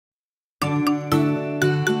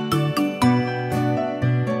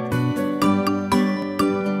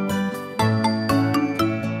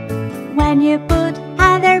when you put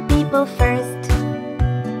other people first.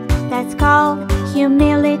 That's called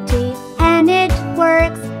humility, and it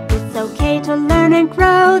works. It's okay to learn and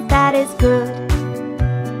grow, that is good.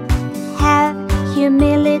 Have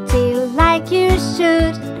humility like you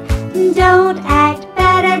should. Don't act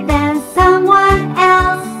better than someone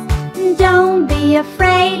else. Don't be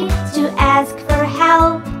afraid to ask for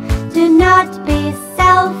help. Do not be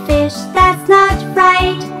selfish, that's not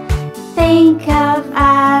right. Think of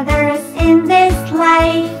others in this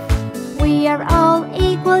life. We are all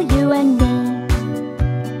equal, you and me.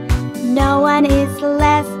 No one is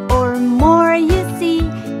less or more, you see.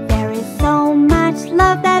 There is so much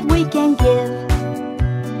love that we can give.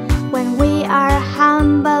 When we are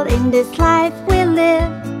humble in this life we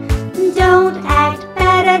live. Don't act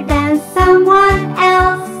better than someone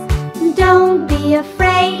else. Don't be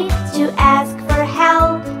afraid to ask for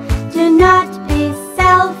help. Do not be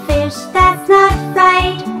selfish, that's not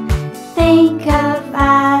right. Think of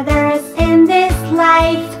others in this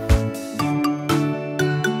life.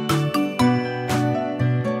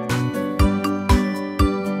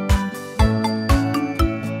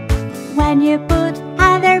 When you put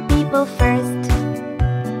other people first,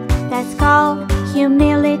 that's called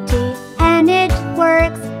humility, and it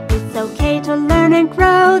works. It's okay to learn and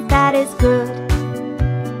grow, that is good.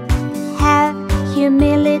 Have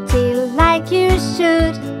humility like you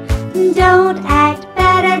should. Don't act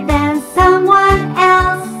better than someone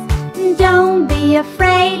else. Don't be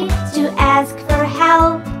afraid to ask for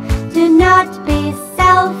help. Do not be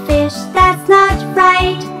selfish, that's not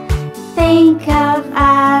right. Think of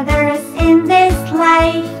others in this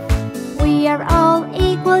life. We are all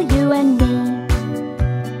equal, you and me.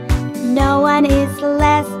 No one is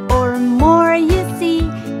less or more, you see.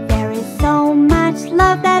 There is so much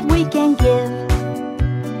love that we can give.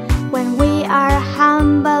 When we are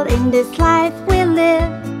humble in this life